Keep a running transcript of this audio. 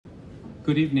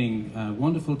Good evening.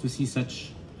 Wonderful to see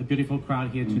such a beautiful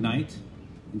crowd here tonight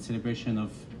in celebration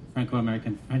of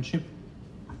Franco-American friendship.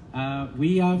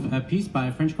 We have a piece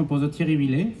by French composer Thierry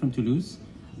Huillet from Toulouse,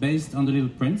 based on The Little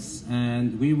Prince,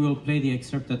 and we will play the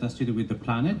excerpt that has to do with the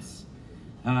planets.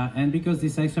 And because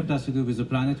this excerpt has to do with the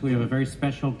planet, we have a very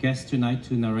special guest tonight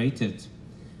to narrate it.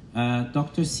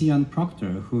 Dr. Sian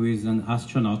Proctor, who is an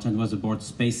astronaut and was aboard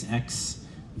SpaceX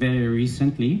very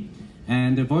recently.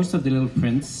 And the voice of the Little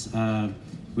Prince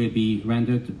will be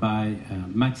rendered by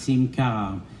Maxime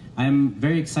Carrard. I'm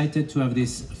very excited to have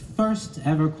this first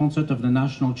ever concert of the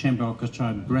National Chamber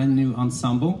Orchestra, a brand new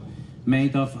ensemble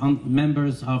made of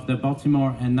members of the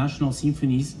Baltimore and National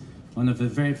Symphonies, one of the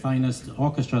very finest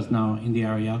orchestras now in the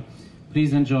area.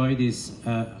 Please enjoy this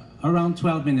around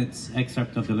 12 minutes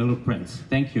excerpt of the Little Prince.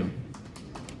 Thank you.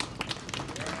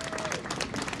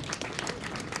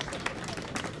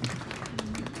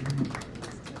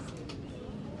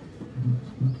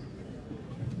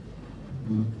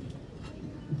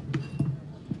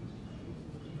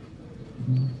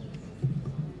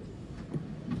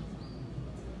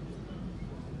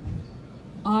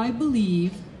 I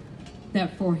believe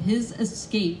that for his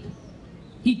escape,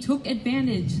 he took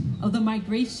advantage of the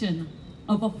migration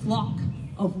of a flock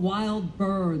of wild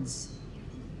birds.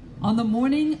 On the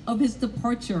morning of his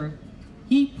departure,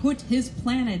 he put his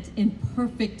planet in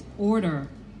perfect order.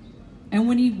 And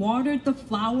when he watered the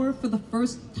flower for the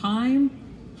first time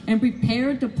and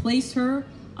prepared to place her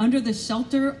under the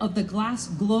shelter of the glass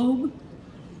globe,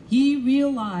 he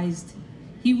realized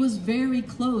he was very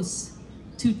close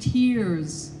to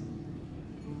tears.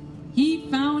 He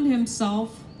found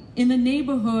himself in the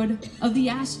neighborhood of the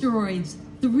asteroids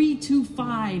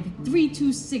 325,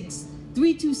 326,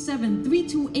 327,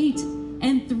 328,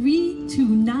 and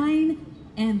 329,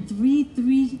 and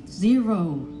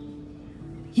 330.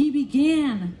 He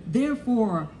began,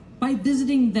 therefore, by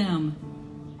visiting them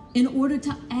in order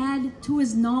to add to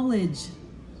his knowledge.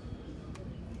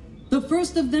 The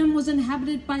first of them was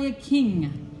inhabited by a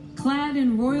king, clad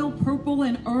in royal purple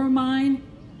and ermine.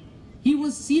 He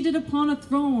was seated upon a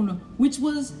throne which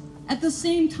was at the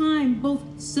same time both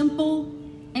simple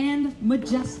and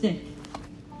majestic.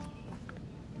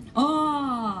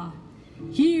 Ah,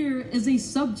 here is a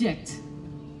subject.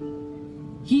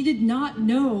 He did not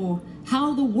know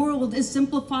how the world is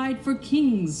simplified for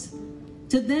kings.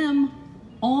 To them,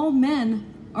 all men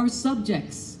are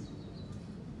subjects.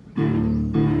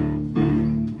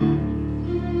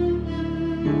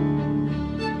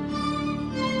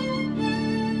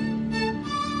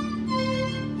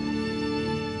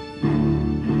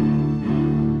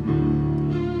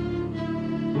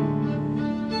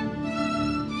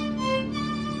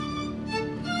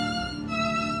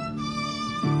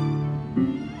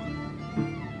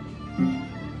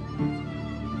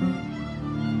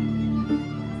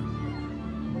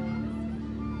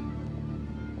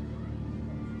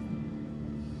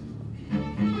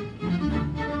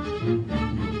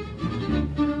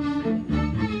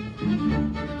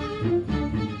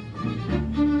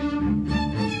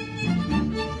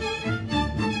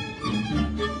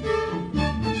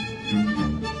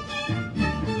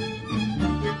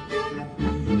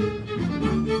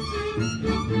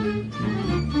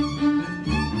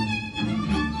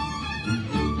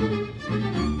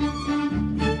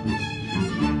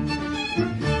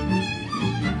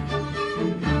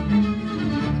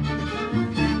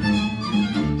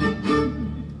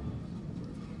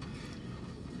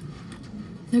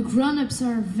 The grown-ups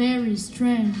are very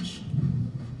strange.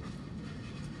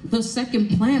 The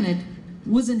second planet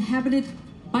was inhabited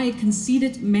by a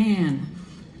conceited man.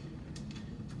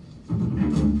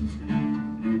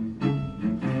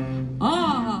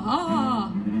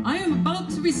 I am about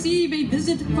to receive a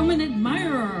visit from an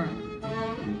admirer.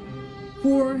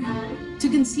 For to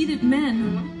conceited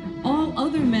men, all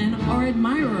other men are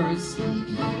admirers.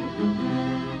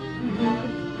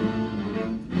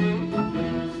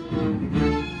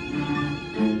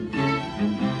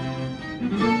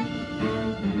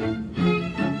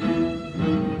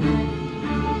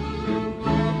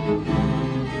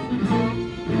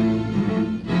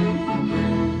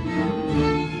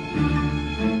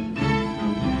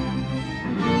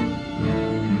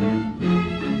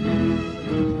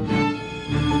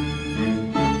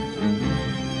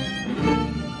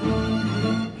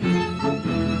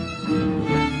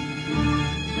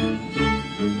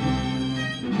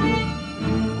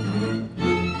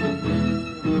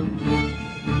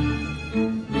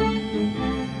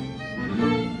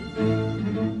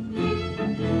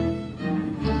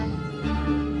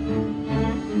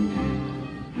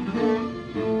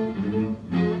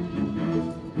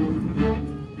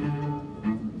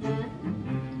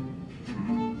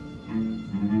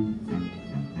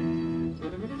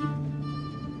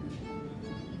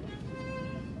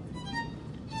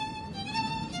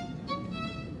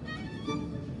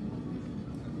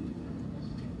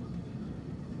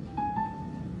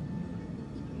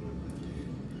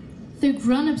 The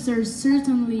grown-ups are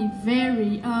certainly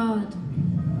very odd.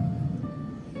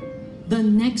 The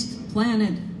next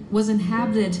planet was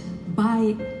inhabited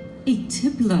by a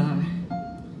tippler.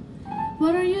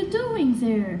 What are you doing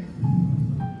there?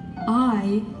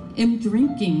 I am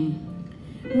drinking.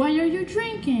 Why are you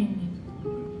drinking?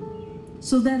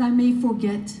 So that I may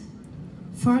forget.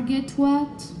 Forget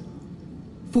what?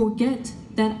 Forget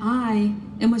that I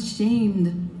am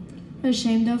ashamed.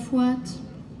 Ashamed of what?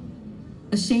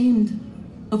 Ashamed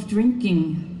of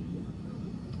drinking.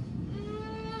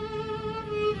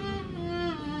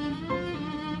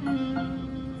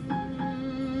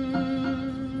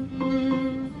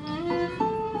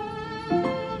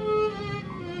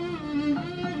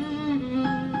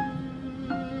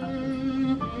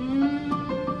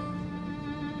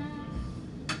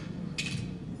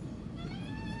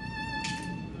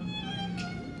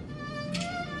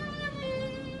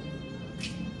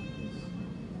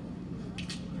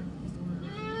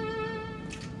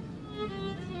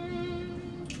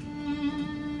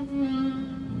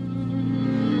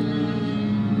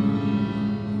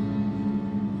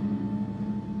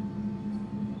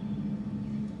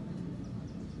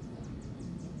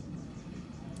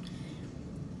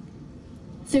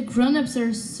 The grown-ups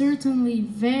are certainly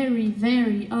very,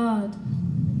 very odd.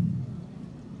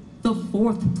 The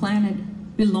fourth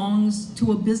planet belongs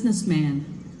to a businessman.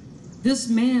 This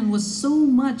man was so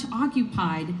much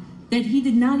occupied that he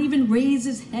did not even raise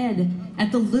his head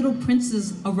at the little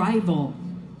prince's arrival.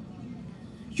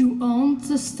 You own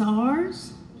the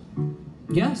stars?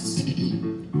 Yes,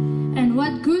 And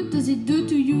what good does it do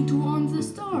to you to own the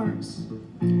stars?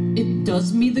 it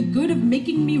does me the good of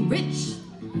making me rich.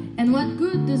 And what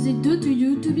good does it do to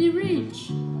you to be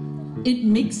rich? It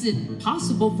makes it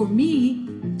possible for me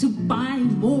to buy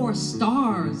more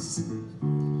stars.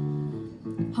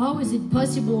 How is it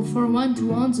possible for one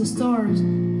to own the stars?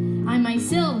 I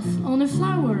myself own a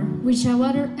flower, which I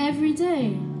water every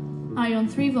day. I own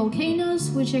 3 volcanoes,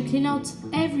 which I clean out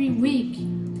every week.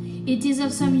 It is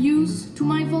of some use to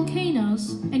my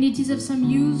volcanoes, and it is of some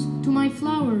use to my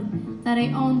flower that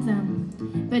I own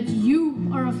them. But you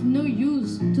are of no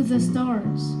use to the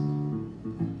stars.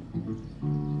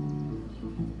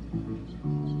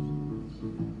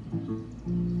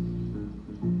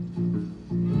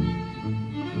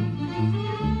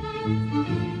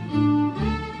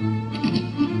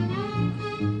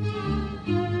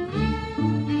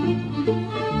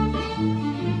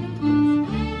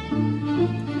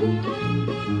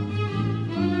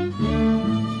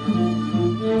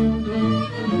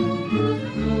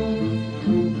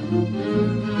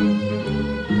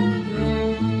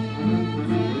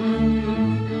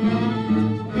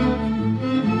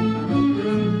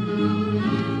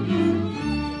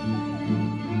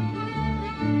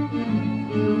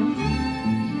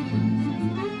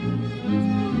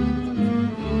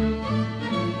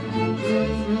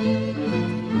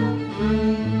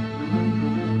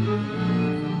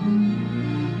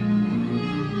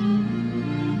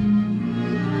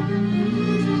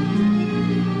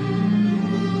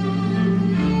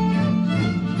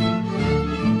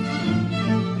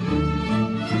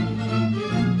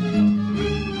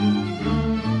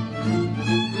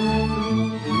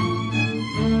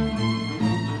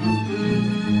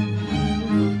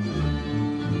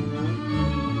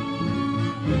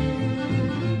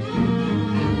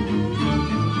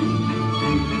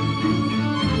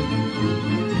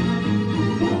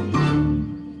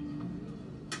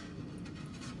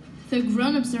 The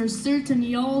grown-ups are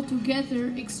certainly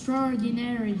altogether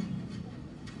extraordinary.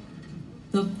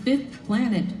 The fifth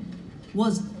planet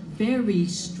was very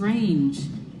strange.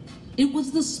 It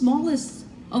was the smallest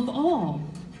of all.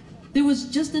 There was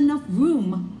just enough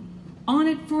room on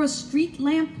it for a street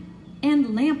lamp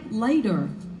and lamp lighter.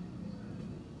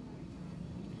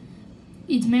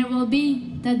 It may well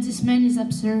be that this man is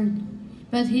absurd,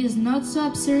 but he is not so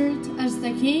absurd as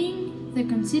the king, the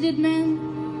conceited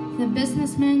man, the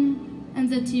businessman, and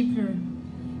the tipper.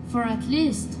 For at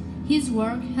least his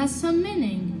work has some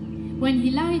meaning. When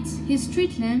he lights his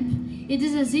street lamp, it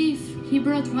is as if he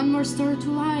brought one more star to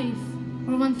life,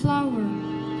 or one flower.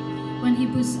 When he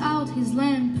puts out his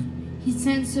lamp, he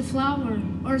sends the flower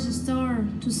or the star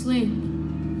to sleep.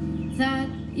 That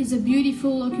is a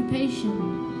beautiful occupation,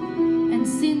 and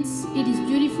since it is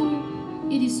beautiful,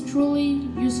 it is truly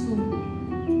useful.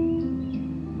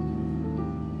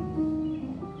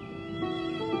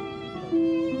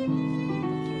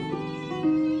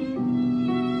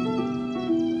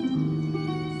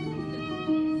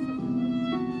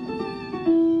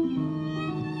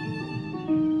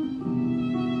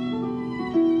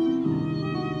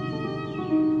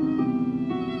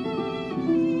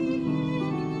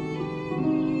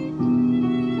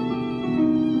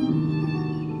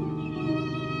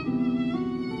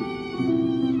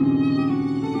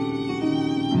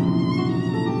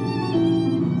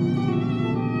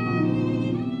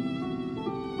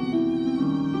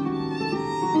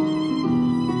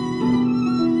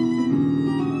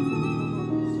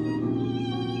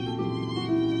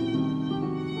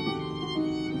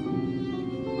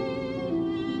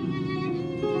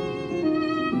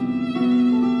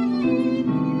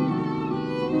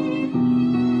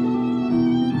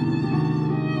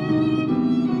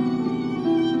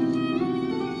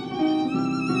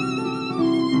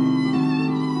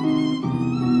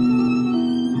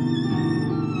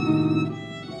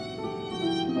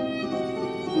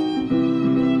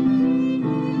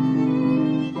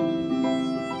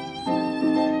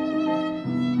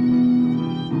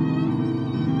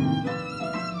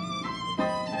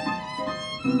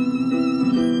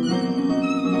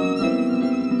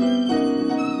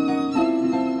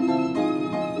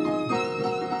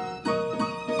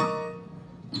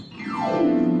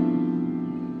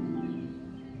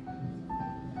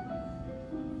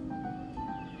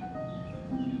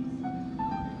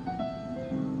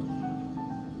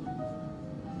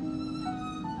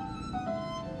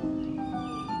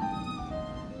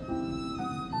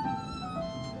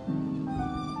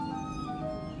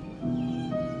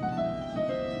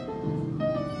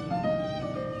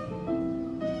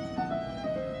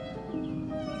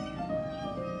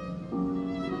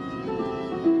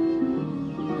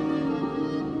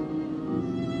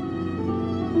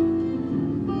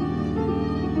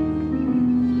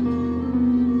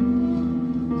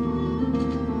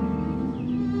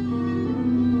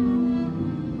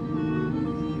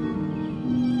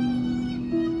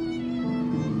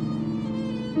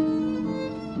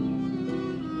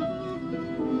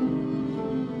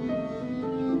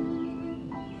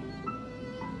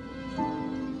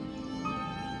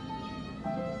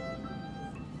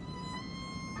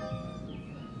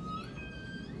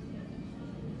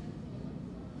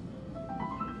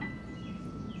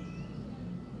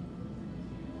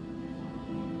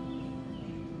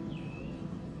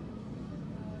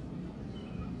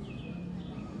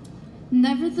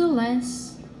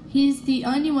 Nevertheless, he is the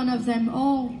only one of them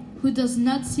all who does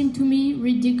not seem to me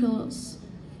ridiculous.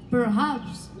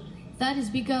 Perhaps that is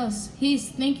because he is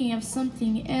thinking of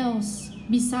something else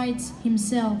besides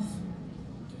himself.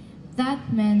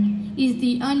 That man is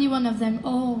the only one of them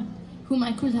all whom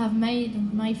I could have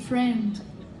made my friend.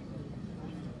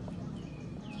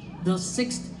 The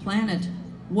sixth planet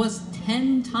was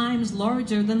 10 times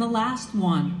larger than the last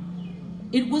one.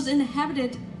 It was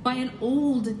inhabited by an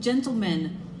old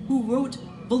gentleman who wrote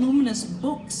voluminous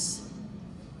books.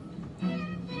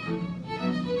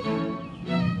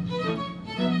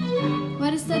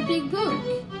 What is that big book?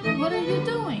 What are you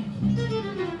doing?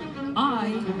 I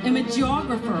am a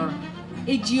geographer.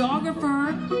 A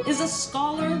geographer is a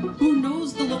scholar who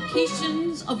knows the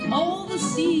locations of all the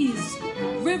seas,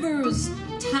 rivers,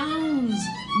 towns,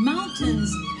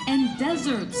 mountains, and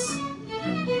deserts.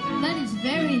 That is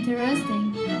very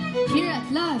interesting. Here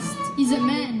at last is a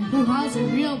man who has a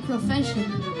real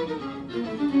profession.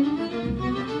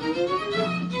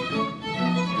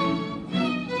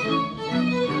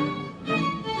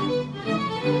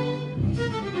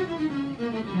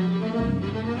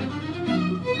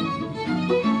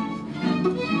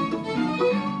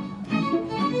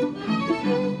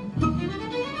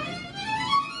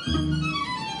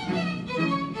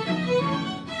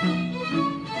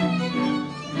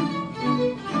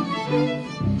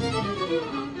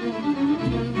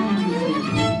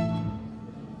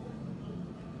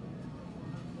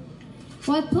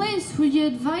 What place would you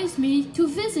advise me to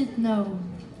visit now?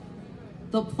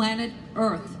 The planet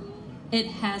Earth. It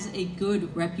has a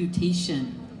good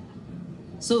reputation.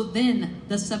 So then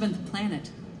the seventh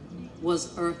planet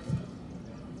was Earth.